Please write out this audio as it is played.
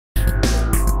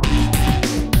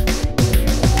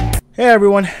Hey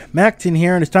everyone, Mactin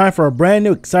here, and it's time for a brand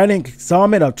new exciting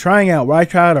installment of Trying Out, where I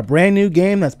try out a brand new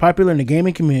game that's popular in the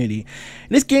gaming community.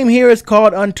 And this game here is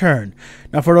called Unturned.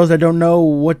 Now for those that don't know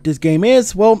what this game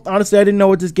is, well, honestly I didn't know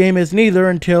what this game is neither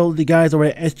until the guys over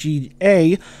at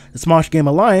SGA, the Smosh Game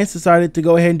Alliance, decided to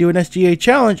go ahead and do an SGA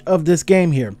challenge of this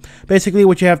game here. Basically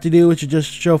what you have to do is you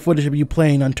just show footage of you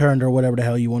playing Unturned or whatever the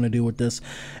hell you want to do with this,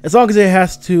 as long as it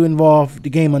has to involve the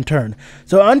game Unturned.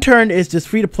 So Unturned is this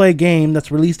free-to-play game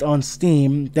that's released on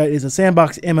Steam that is a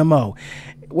sandbox MMO.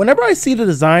 Whenever I see the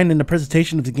design and the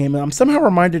presentation of the game, I'm somehow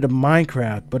reminded of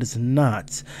Minecraft, but it's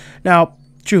not. Now,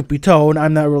 truth be told,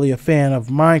 I'm not really a fan of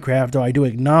Minecraft, though I do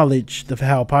acknowledge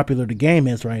how popular the game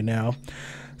is right now.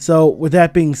 So, with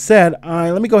that being said,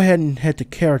 let me go ahead and head to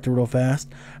character real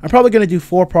fast. I'm probably going to do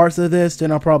 4 parts of this,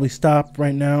 then I'll probably stop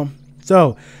right now.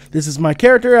 So, this is my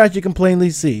character, as you can plainly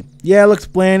see. Yeah, it looks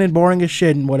bland and boring as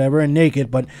shit and whatever, and naked,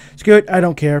 but screw it, I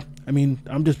don't care. I mean,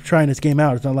 I'm just trying this game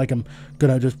out. It's not like I'm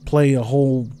gonna just play a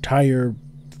whole entire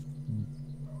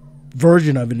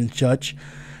version of it and such.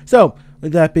 So,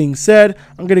 with that being said,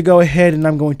 I'm gonna go ahead and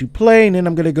I'm going to play, and then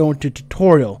I'm gonna go into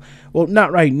tutorial. Well,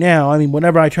 not right now. I mean,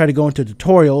 whenever I try to go into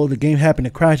tutorial, the game happened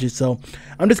to crash it. So,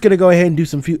 I'm just gonna go ahead and do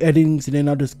some few editings, and then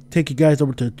I'll just take you guys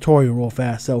over to tutorial real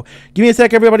fast. So, give me a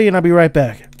sec, everybody, and I'll be right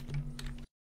back.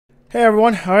 Hey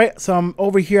everyone. All right, so I'm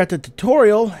over here at the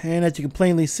tutorial, and as you can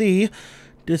plainly see,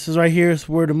 this is right here is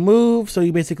where to move. So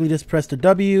you basically just press the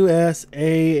W, S,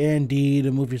 A, and D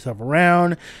to move yourself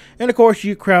around. And of course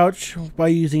you crouch by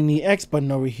using the X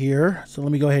button over here. So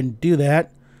let me go ahead and do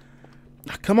that.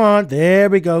 Come on, there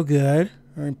we go, good.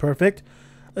 All right, perfect.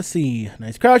 Let's see,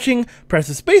 nice crouching. Press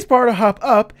the space bar to hop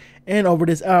up and over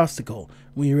this obstacle.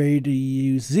 When you're ready to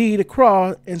use Z to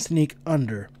crawl and sneak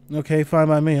under. Okay, fine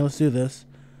by me, let's do this.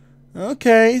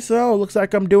 Okay, so looks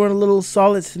like I'm doing a little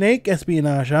solid snake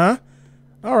espionage, huh?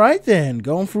 Alright then,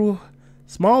 going through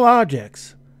small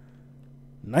objects.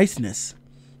 Niceness.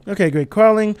 Okay, great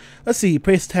crawling. Let's see,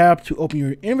 press tab to open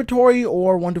your inventory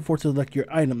or 1 to 4 to select your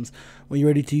items. When you're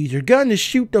ready to use your gun to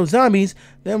shoot those zombies,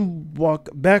 then walk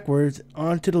backwards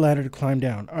onto the ladder to climb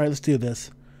down. Alright, let's do this.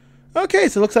 Okay,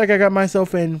 so it looks like I got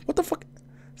myself in, what the fuck?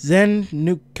 Zen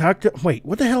New Cocktail. Wait,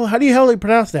 what the hell? How do you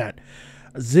pronounce that?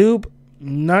 Zoob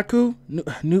Naku?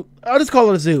 New. I'll just call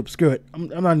it a Zoop. Screw it. I'm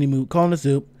not in the mood. Calling it a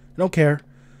Zoop. I don't care.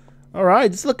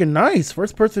 Alright, it's looking nice.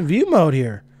 First person view mode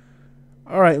here.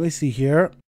 Alright, let's see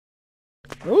here.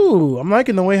 Ooh, I'm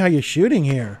liking the way how you're shooting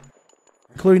here.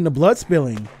 Including the blood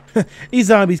spilling. These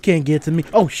zombies can't get to me.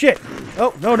 Oh, shit.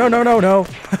 Oh, no, no, no, no, no.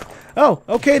 Oh,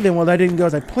 okay then. Well, that didn't go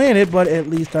as I planned, but at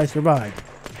least I survived.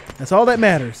 That's all that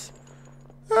matters.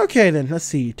 Okay then, let's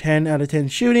see. 10 out of 10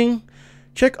 shooting.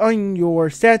 Check on your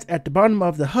stats at the bottom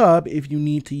of the hub if you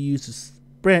need to use the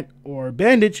sprint or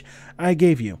bandage I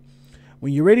gave you.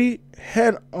 When you're ready,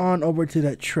 head on over to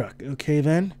that truck. Okay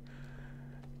then.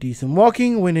 Decent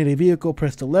walking. When in a vehicle,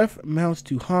 press the left mouse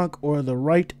to honk or the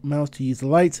right mouse to use the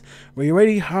lights. When you're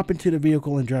ready, hop into the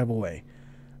vehicle and drive away.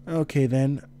 Okay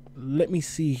then. Let me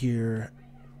see here.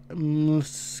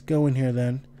 Let's go in here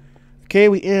then. Okay,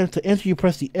 to enter you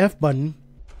press the F button.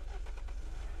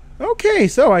 Okay,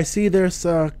 so I see there's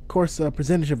of course a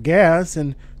percentage of gas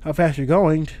and how fast you're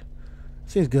going.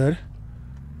 Seems good.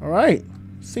 Alright.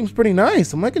 Seems pretty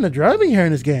nice. I'm liking the driving here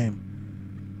in this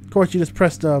game. Of course, you just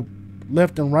press the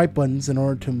left and right buttons in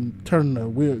order to turn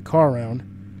the car around.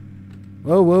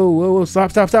 Whoa, whoa, whoa, whoa.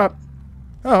 Stop, stop, stop.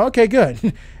 Oh, okay, good.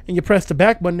 And you press the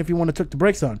back button if you want to put the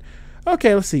brakes on.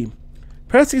 Okay, let's see.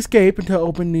 Press escape until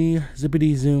open the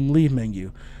zippity zoom leave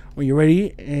menu. When you're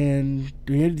ready and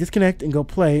disconnect and go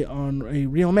play on a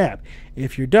real map.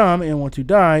 If you're dumb and want to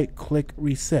die, click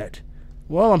reset.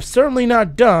 Well, I'm certainly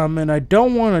not dumb, and I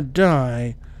don't want to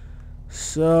die,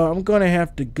 so I'm going to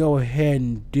have to go ahead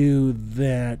and do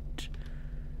that.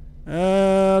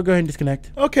 I'll go ahead and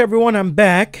disconnect. Okay, everyone, I'm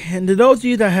back, and to those of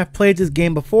you that have played this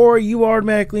game before, you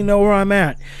automatically know where I'm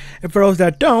at. And for those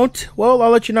that don't, well,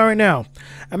 I'll let you know right now.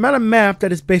 I'm at a map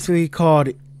that is basically called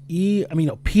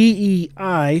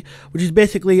PEI, which is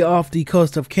basically off the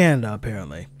coast of Canada,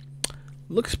 apparently.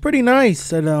 Looks pretty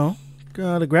nice, I know.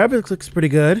 The graphics looks pretty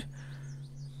good.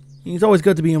 It's always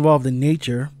good to be involved in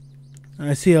nature.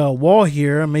 I see a wall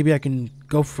here. Maybe I can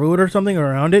go through it or something, or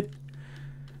around it.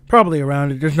 Probably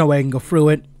around it. There's no way I can go through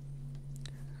it.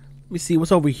 Let me see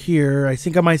what's over here. I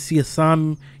think I might see a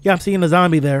zombie. Yeah, I'm seeing a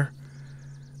zombie there.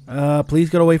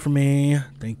 Please get away from me.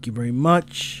 Thank you very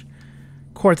much.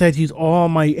 Of course, I had to use all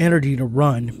my energy to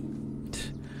run.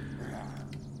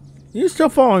 You're still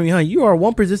following me, huh? You are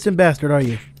one persistent bastard, are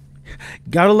you?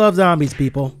 Gotta love zombies,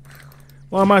 people.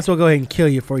 Well, I might as well go ahead and kill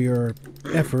you for your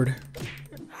effort.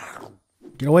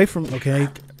 Get away from... Okay.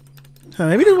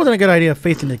 Maybe this wasn't a good idea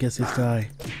facing against this guy.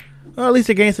 Well, at least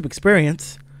I gained some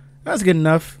experience. That's good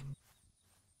enough.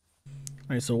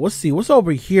 Alright, so let's see. What's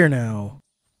over here now?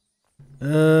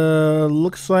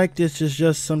 Looks like this is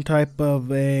just some type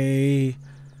of a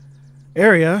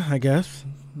area, I guess.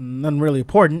 Nothing really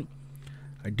important.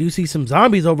 I do see some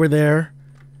zombies over there.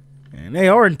 And they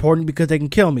are important because they can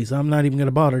kill me, so I'm not even going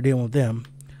to bother dealing with them.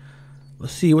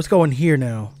 Let's see. What's going here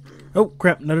now? Oh,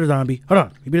 crap. Another zombie. Hold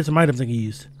on. Maybe there's some items I can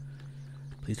use.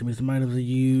 Please tell me some items to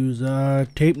use.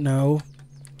 Tape, no.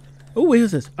 Oh, wait,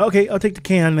 what's this? Okay, I'll take the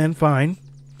can then. Fine.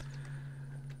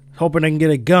 Hoping I can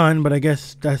get a gun, but I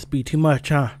guess that's be too much,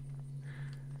 huh?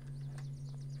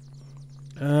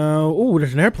 Oh,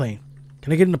 there's an airplane.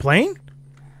 Can I get in the plane?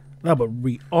 That would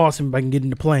be awesome if I can get in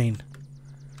the plane.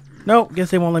 No,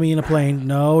 guess they won't let me in the plane.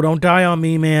 No, don't die on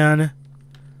me, man.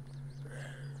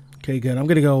 Okay, good. I'm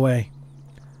gonna go away.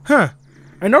 Huh.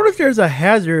 I noticed there's a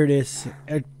hazardous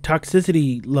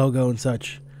toxicity logo and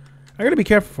such. I gotta be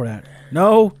careful for that.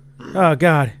 No. Oh,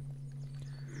 God.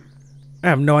 I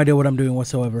have no idea what I'm doing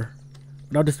whatsoever.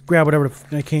 But I'll just grab whatever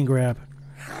I can grab.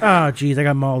 Oh, jeez. I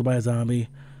got mauled by a zombie.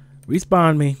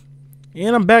 Respawn me.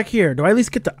 And I'm back here. Do I at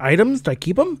least get the items? Do I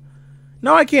keep them?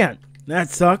 No, I can't. That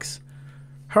sucks.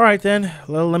 Alright then.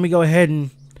 Well, let me go ahead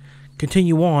and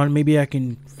continue on. Maybe I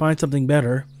can find something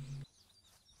better.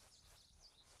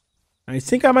 I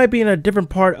think I might be in a different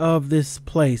part of this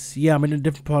place. Yeah, I'm in a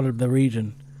different part of the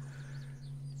region.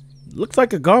 Looks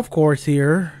like a golf course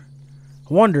here.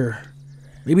 I wonder.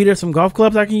 Maybe there's some golf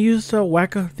clubs I can use to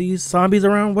whack these zombies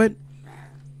around with?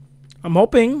 I'm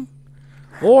hoping.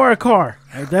 Or a car.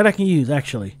 That I can use,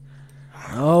 actually.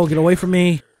 Oh, get away from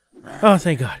me. Oh,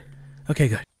 thank God. Okay,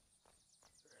 good.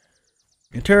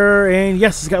 Enter, and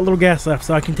yes, it's got a little gas left,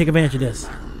 so I can take advantage of this.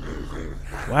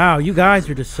 Wow, you guys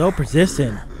are just so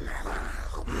persistent.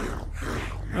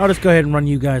 I'll just go ahead and run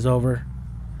you guys over.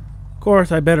 Of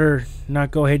course, I better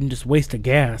not go ahead and just waste the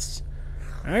gas.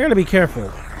 I gotta be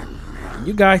careful.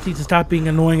 You guys need to stop being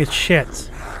annoying as shit.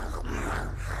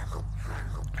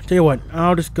 Tell you what,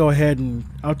 I'll just go ahead and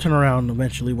I'll turn around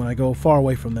eventually when I go far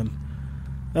away from them.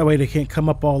 That way they can't come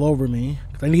up all over me.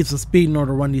 'Cause I need some speed in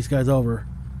order to run these guys over.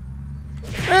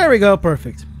 There we go,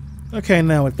 perfect. Okay,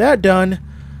 now with that done,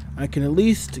 I can at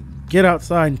least get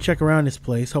outside and check around this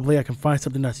place. Hopefully I can find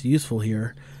something that's useful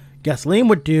here. Gasoline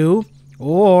would do.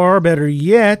 Or better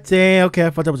yet, okay, I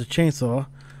thought that was a chainsaw.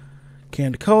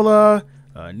 Canned cola,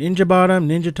 ninja bottom,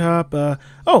 ninja top.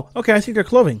 Oh, okay, I see their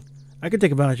clothing. I can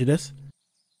take advantage of this.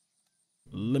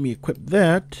 Let me equip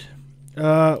that.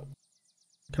 Can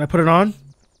I put it on?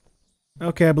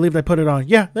 Okay, I believe I put it on.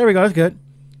 Yeah, there we go, that's good.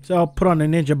 So I'll put on the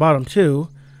ninja bottom too.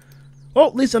 Oh,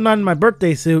 at least I'm not in my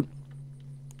birthday suit.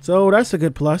 So that's a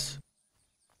good plus.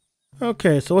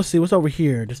 Okay, so let's see what's over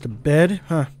here. Just a bed,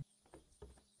 huh?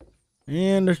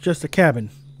 And there's just a cabin.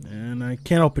 And I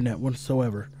can't open that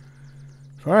whatsoever.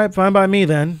 Alright, fine by me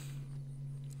then.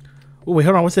 Oh, wait,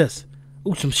 hold on, what's this?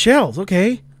 Oh, some shells,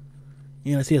 okay.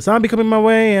 And I see a zombie coming my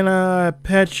way and a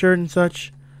pet shirt and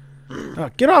such. Oh,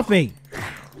 get off me!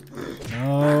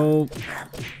 Oh.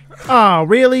 Oh,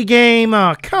 really, game?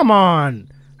 Oh, come on!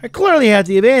 I clearly had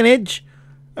the advantage.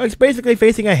 I was basically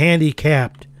facing a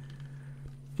handicapped.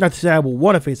 Not to say I will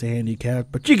want to face a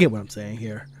handicapped, but you get what I'm saying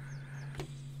here.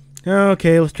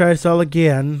 Okay, let's try this all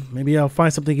again. Maybe I'll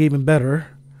find something even better.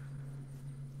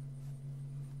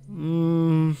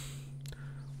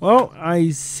 Well,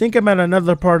 I think I'm at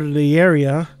another part of the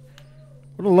area.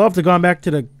 Would have loved to go back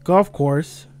to the golf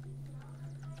course.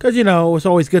 Because, you know, it's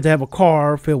always good to have a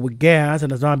car filled with gas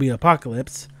in a zombie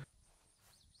apocalypse.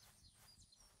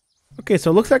 Okay,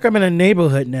 so it looks like I'm in a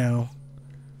neighborhood now.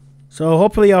 So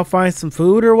hopefully I'll find some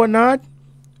food or whatnot.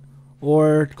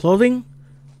 Or clothing.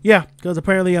 Yeah, because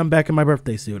apparently I'm back in my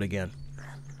birthday suit again.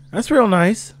 That's real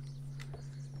nice.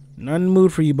 Not in the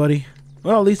mood for you, buddy.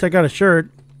 Well, at least I got a shirt.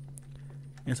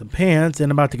 And some pants,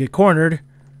 and I'm about to get cornered.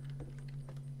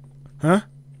 Huh?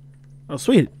 Oh,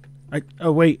 sweet.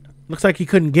 Oh, wait. Looks like he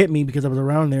couldn't get me because I was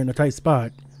around there in a tight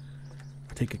spot.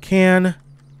 I'll take a can.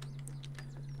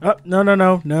 Oh,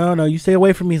 no. You stay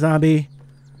away from me, zombie.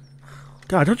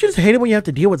 God, don't you just hate it when you have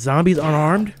to deal with zombies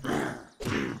unarmed?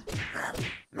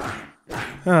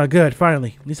 Oh, good.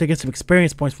 Finally. At least I get some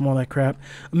experience points from all that crap.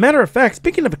 A matter of fact,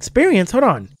 speaking of experience, hold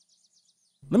on.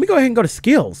 Let me go ahead and go to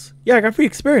skills. Yeah, I got free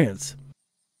experience.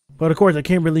 But of course, I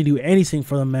can't really do anything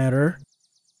for the matter.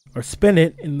 Or spend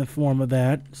it in the form of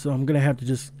that. So I'm going to have to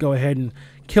just go ahead and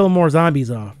kill more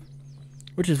zombies off.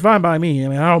 Which is fine by me. I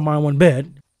mean, I don't mind one bit.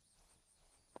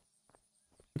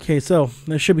 Okay, so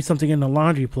there should be something in the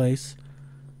laundry place.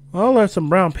 Well, there's some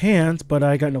brown pants, but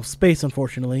I got no space,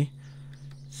 unfortunately.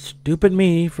 Stupid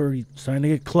me for trying to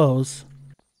get clothes.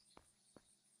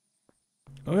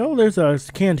 Well, there's a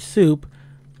canned soup.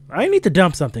 I need to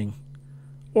dump something.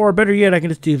 Or better yet, I can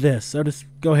just do this. I'll just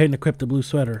go ahead and equip the blue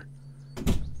sweater.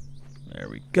 There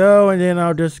we go. And then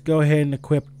I'll just go ahead and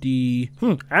equip the...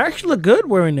 I actually look good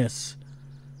wearing this.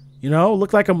 You know,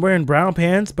 look like I'm wearing brown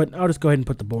pants, but I'll just go ahead and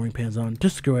put the boring pants on.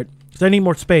 Just screw it. Because I need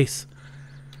more space.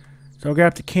 So I'll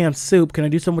grab the canned soup. Can I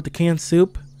do something with the canned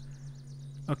soup?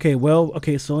 Okay, well,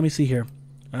 okay, so let me see here.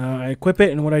 I equip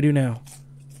it, and what do I do now?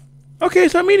 Okay,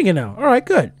 so I'm eating it now. Alright,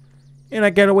 good. And I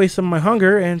get away some of my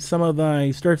hunger and some of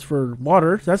my thirst for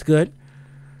water. So that's good.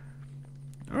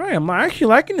 Alright, I'm actually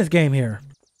liking this game here.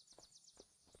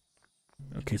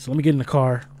 Okay, so let me get in the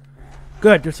car.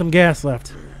 Good, there's some gas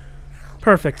left.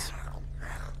 Perfect.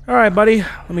 Alright, buddy.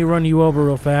 Let me run you over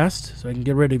real fast so I can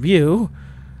get rid of you.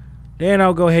 Then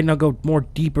I'll go ahead and I'll go more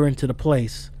deeper into the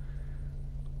place.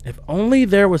 If only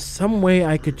there was some way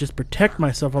I could just protect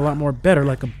myself a lot more better,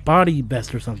 like a body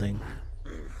vest or something.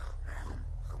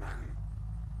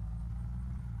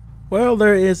 Well,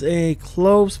 there is a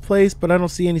clothes place, but I don't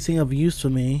see anything of use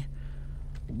for me.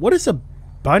 What is a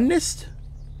botanist?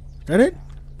 Is that it?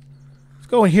 Let's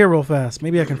go in here real fast.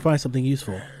 Maybe I can find something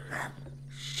useful.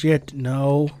 Shit,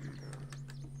 no.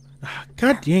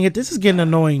 God dang it, this is getting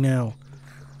annoying now.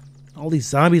 All these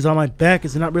zombies on my back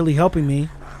is not really helping me.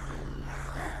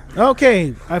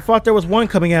 Okay, I thought there was one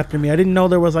coming after me. I didn't know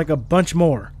there was like a bunch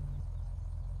more.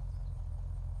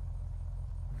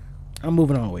 I'm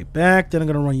moving all the way back, then I'm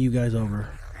going to run you guys over.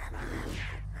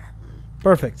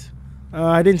 Perfect.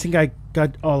 I didn't think I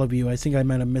got all of you. I think I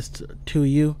might have missed 2 of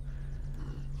you.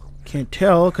 Can't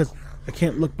tell because I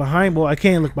can't look behind. Well, I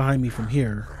can't look behind me from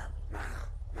here.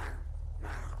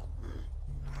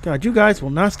 God, you guys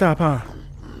will not stop, huh?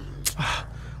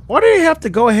 Why do you have to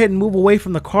go ahead and move away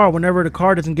from the car whenever the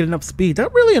car doesn't get enough speed?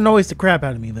 That really annoys the crap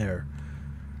out of me there.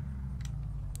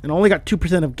 And I only got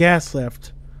 2% of gas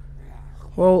left.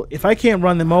 Well, if I can't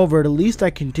run them over, the least I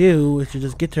can do is to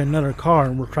just get to another car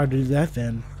and we'll try to do that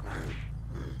then.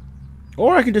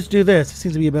 Or I can just do this. It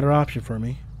seems to be a better option for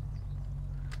me.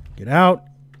 Get out.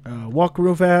 Walk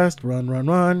real fast. Run, run,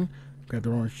 run. Grab the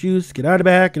orange juice. Get out of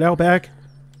back. Get out back.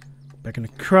 Back in the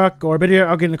truck. Or better yet,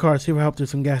 I'll get in the car. See if I help there's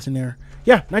some gas in there.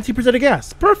 Yeah, 19% of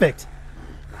gas. Perfect.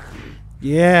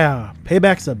 Yeah.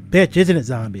 Payback's a bitch, isn't it,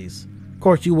 zombies? Of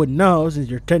course, you wouldn't know since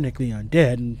you're technically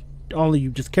undead. And all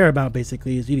you just care about,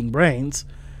 basically, is eating brains.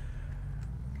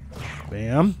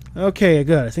 Bam. Okay,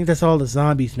 good. I think that's all the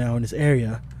zombies now in this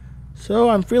area.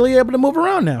 So I'm freely able to move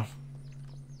around now.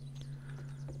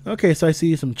 Okay, so I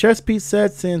see some chest piece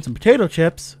sets and some potato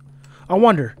chips. I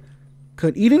wonder,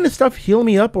 could eating this stuff heal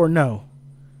me up or no?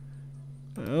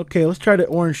 Okay, let's try the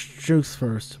orange juice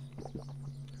first.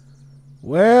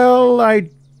 Well, I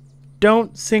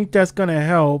don't think that's going to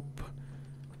help.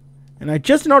 And I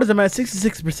just noticed I'm at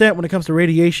 66% when it comes to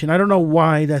radiation. I don't know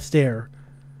why that's there.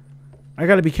 I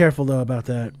got to be careful, though, about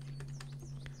that.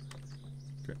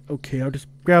 Okay, I'll just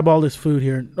grab all this food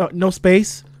here. Oh, no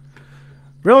space?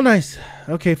 Real nice.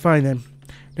 Okay, fine then.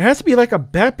 There has to be like a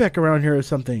backpack around here or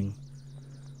something.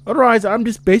 Otherwise, I'm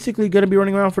just basically going to be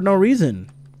running around for no reason.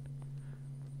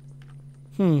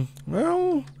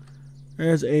 Well,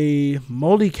 there's a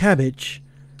moldy cabbage,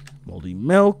 moldy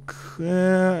milk,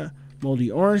 moldy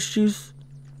orange juice,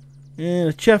 and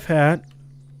a chef hat.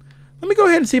 Let me go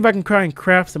ahead and see if I can try and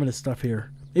craft some of this stuff here.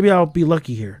 Maybe I'll be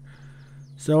lucky here.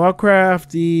 So I'll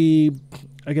craft the,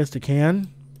 I guess the can.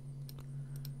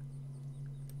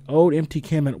 Old empty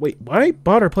can. Wait, why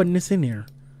bother putting this in here?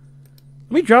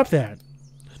 Let me drop that.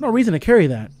 There's no reason to carry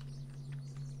that.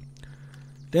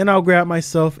 Then I'll grab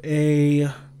myself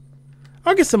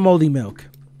I'll get some moldy milk.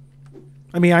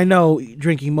 I mean, I know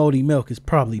drinking moldy milk is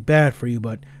probably bad for you,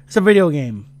 but it's a video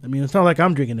game. I mean, it's not like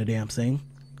I'm drinking the damn thing.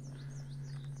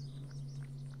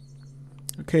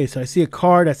 Okay, so I see a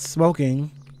car that's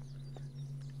smoking.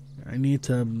 I need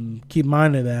to keep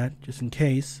mind of that, just in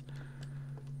case.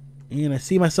 And I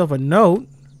see myself a note.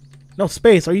 No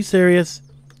space, are you serious?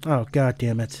 Oh, god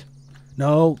damn it.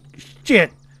 No,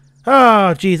 shit.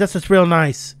 Oh, geez, that's just real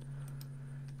nice.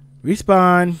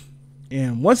 Respawn.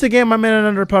 And once again, I'm in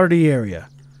another part of the area.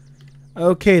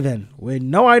 Okay, then. With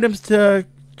no items to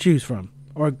choose from.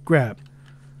 Or grab.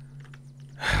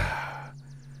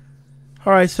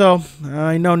 Alright, so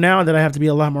I know now that I have to be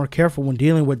a lot more careful when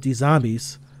dealing with these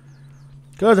zombies.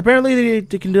 Because apparently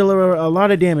they can deliver a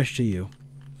lot of damage to you.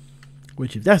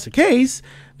 Which, if that's the case,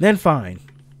 then fine.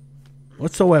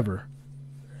 Whatsoever.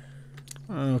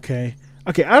 Okay.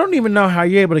 Okay, I don't even know how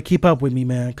you're able to keep up with me,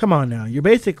 man. Come on now. You're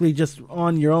basically just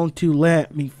on your own two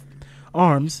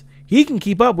arms. He can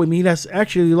keep up with me. That's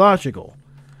actually logical.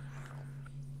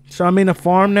 So I'm in a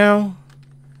farm now.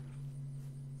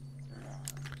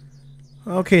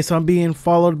 Okay, so I'm being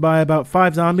followed by about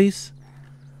 5 zombies.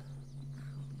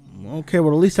 Okay,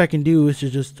 well, the least I can do is to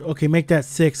just... Okay, make that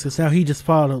 6, because now he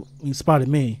spotted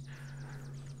me.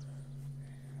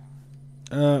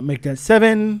 Make that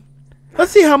 7.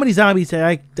 Let's see how many zombies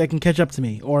that can catch up to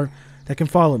me, or that can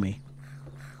follow me.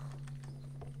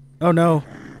 Oh, no.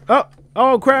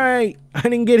 Oh, cry! I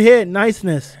didn't get hit.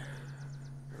 Niceness.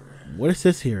 What is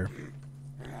this here?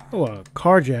 Oh, a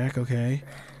car jack. Okay.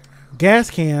 Gas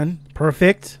can.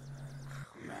 Perfect.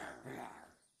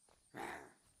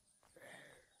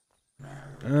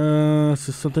 Is there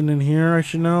something in here I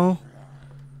should know?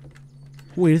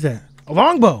 Wait, is that a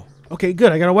longbow? Okay,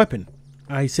 good. I got a weapon.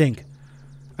 I think.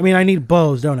 I mean, I need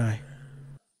bows, don't I?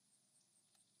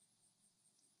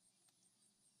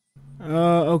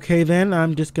 Okay then.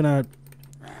 I'm just gonna...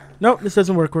 Nope, this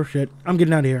doesn't work. We're shit. I'm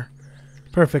getting out of here.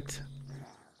 Perfect.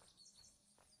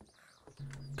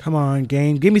 Come on,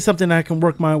 game. Give me something I can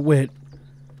work my wit.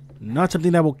 Not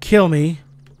something that will kill me.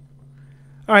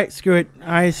 Alright, screw it.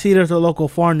 I see there's a local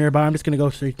farm nearby. I'm just gonna go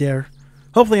straight there.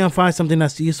 Hopefully I'll find something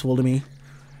that's useful to me.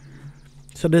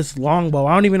 So this longbow.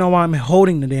 I don't even know why I'm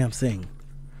holding the damn thing.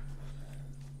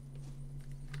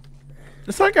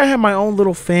 It's like I have my own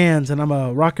little fans and I'm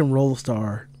a rock and roll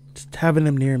star. Just having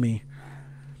them near me.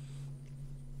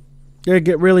 They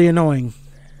get really annoying.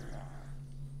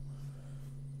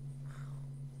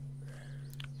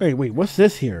 Wait, what's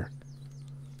this here?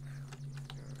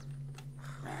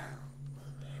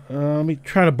 Let me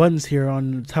try the buttons here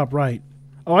on the top right.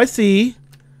 Oh, I see.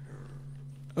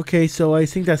 Okay, so I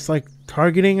think that's like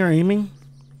targeting or aiming.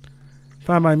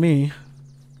 Fine by me.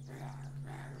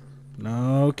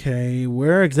 Okay,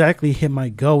 where exactly am I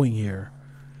going here?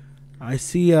 I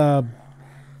see a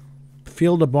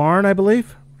field of barn, I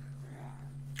believe.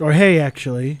 Or hay,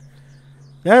 actually.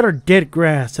 That or dead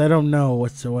grass. I don't know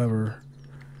whatsoever.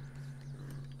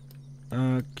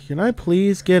 Can I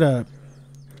please get a...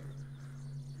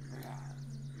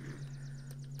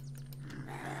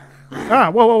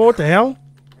 Whoa, what the hell?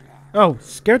 Oh,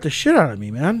 scared the shit out of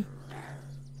me, man.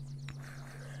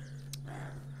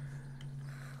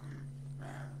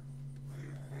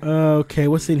 Okay,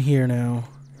 what's in here now?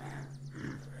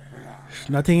 There's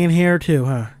nothing in here too,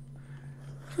 huh?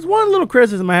 There's one little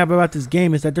criticism I have about this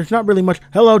game is that there's not really much...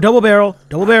 Hello, double barrel,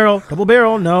 double barrel, double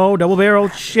barrel, no, double barrel,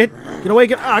 shit. Get away,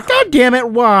 god damn it,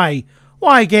 why?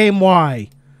 Why, game, why?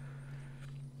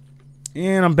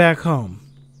 And I'm back home.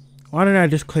 Why didn't I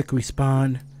just click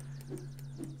respawn?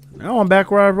 Now I'm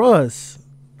back where I was.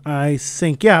 I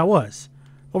think, yeah, I was.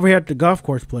 Over here at the golf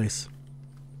course place.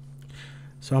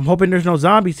 So I'm hoping there's no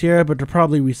zombies here, but they'll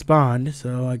probably respawn.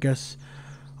 So I guess,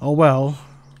 oh well.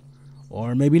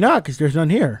 Or maybe not, because there's none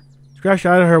here. Scratch,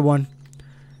 I heard one.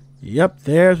 Yep,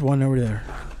 there's one over there.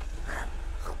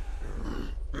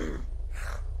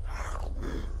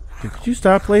 Okay, could you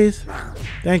stop, please?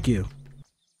 Thank you.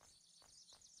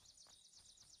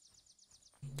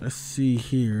 Let's see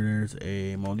here. There's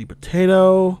a moldy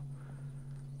potato.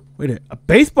 Wait a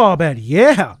baseball bat.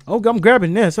 Yeah. Oh, I'm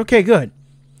grabbing this. Okay, good.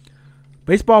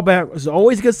 Baseball bat is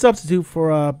always a good substitute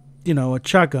for you know, a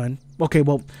shotgun. Okay,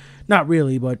 well, not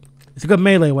really, but it's a good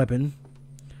melee weapon.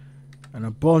 And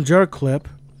a bone jerk clip.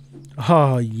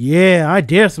 Oh yeah, I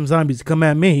dare some zombies to come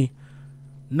at me.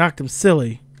 Knock them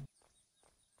silly.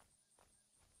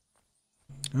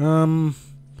 There's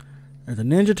a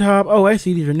ninja top. Oh, I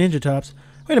see these are ninja tops.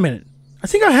 Wait a minute. I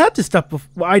think I had this stuff before.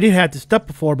 Well, I did have this stuff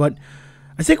before, but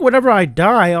I think whenever I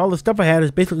die, all the stuff I had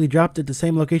is basically dropped at the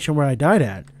same location where I died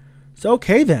at. So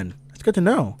okay then. That's good to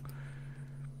know.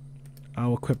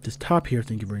 I'll equip this top here,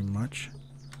 thank you very much.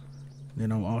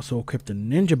 Then I'll also equip the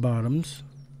ninja bottoms.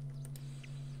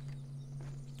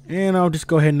 And I'll just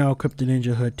go ahead and I'll equip the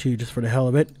ninja hood too, just for the hell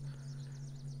of it.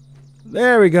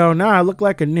 There we go. Now I look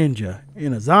like a ninja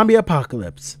in a zombie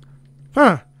apocalypse.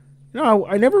 Huh. No,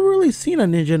 I never really seen a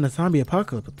ninja in a zombie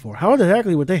apocalypse before. How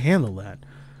exactly would they handle that?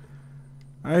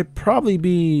 I'd probably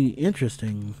be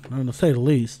interesting, to say the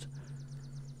least.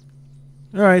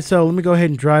 Alright, so let me go ahead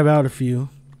and drive out a few.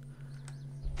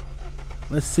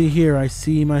 Let's see here. I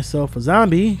see myself a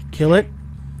zombie. Kill it.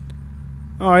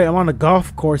 Alright, I'm on a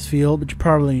golf course field, but you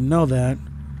probably know that.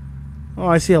 Oh,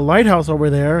 I see a lighthouse over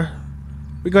there.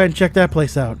 We go ahead and check that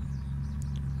place out.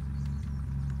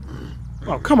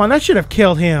 Oh, come on. That should have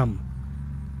killed him.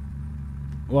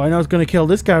 Well, I know it's going to kill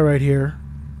this guy right here.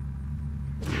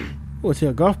 Oh, I see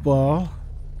a golf ball.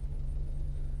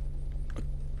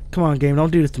 Come on, game.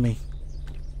 Don't do this to me.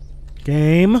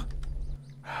 Game.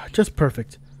 Just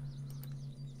perfect.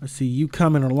 I see you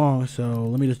coming along, so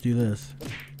let me just do this.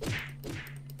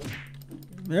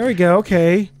 There we go.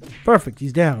 Okay. Perfect.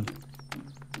 He's down.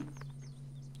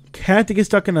 cat to get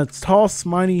stuck in a tall,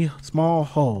 small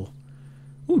hole.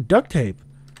 Ooh, duct tape.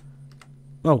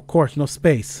 Oh, of course, no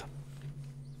space.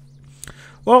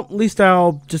 Well, at least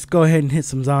I'll just go ahead and hit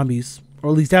some zombies.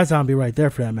 Or at least that zombie right there,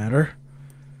 for that matter.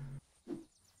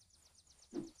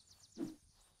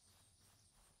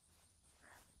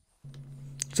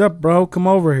 What's up, bro? Come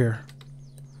over here.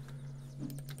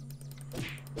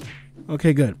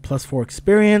 Okay, good. +4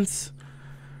 experience.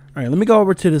 Alright, let me go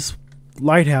over to this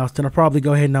lighthouse. Then I'll probably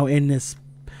go ahead and now end this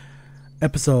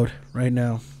episode right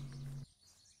now.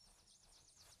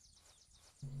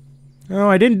 No,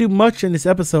 I didn't do much in this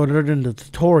episode other than the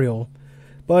tutorial.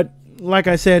 But, like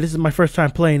I said, this is my first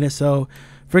time playing it, so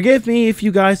forgive me if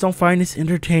you guys don't find this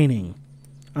entertaining.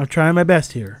 I'm trying my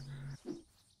best here.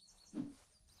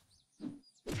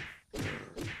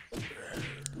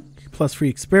 +3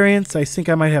 experience. I think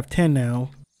I might have 10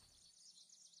 now.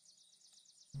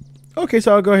 Okay,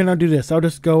 so I'll go ahead and I'll do this. I'll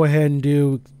just go ahead and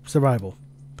do survival.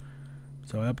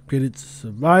 So I upgraded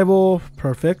survival.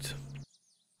 Perfect.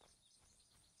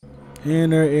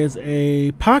 And there is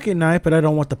a pocket knife, but I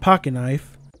don't want the pocket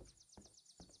knife.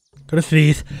 Gonna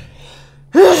sneeze.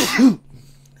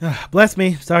 Bless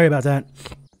me. Sorry about that.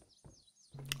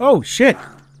 Oh, shit.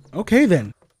 Okay,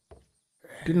 then.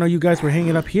 Didn't know you guys were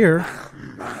hanging up here.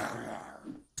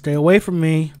 Stay away from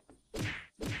me.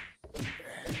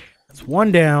 That's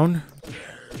one down.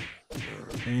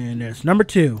 And there's number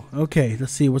 2. Okay,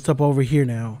 let's see what's up over here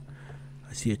now.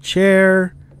 I see a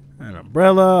chair, an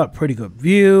umbrella, a pretty good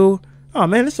view. Oh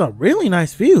man, it's a really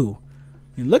nice view.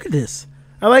 I mean, look at this.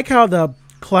 I like how the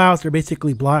clouds are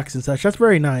basically blocks and such. That's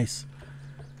very nice.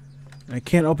 I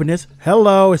can't open this.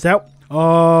 Hello, is that...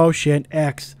 Oh shit,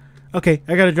 X. Okay,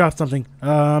 I gotta drop something.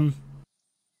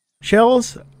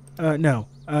 Shells? No.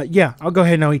 Yeah, I'll go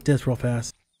ahead and I'll eat this real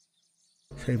fast.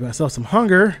 Save myself some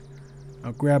hunger.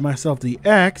 I'll grab myself the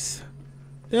X.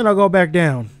 Then I'll go back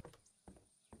down.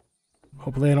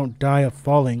 Hopefully I don't die of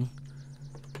falling.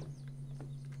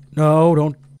 No,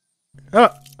 don't. Oh,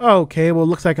 okay. Well, it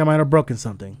looks like I might have broken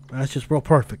something. That's just real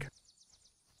perfect.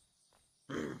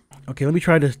 Okay, let me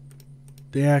try the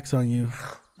axe on you.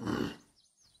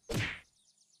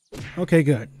 Okay,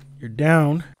 good. You're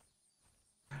down.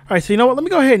 Alright, so you know what? Let me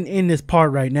go ahead and end this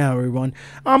part right now, everyone.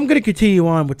 I'm going to continue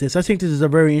on with this. I think this is a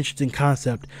very interesting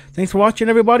concept. Thanks for watching,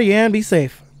 everybody, and be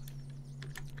safe.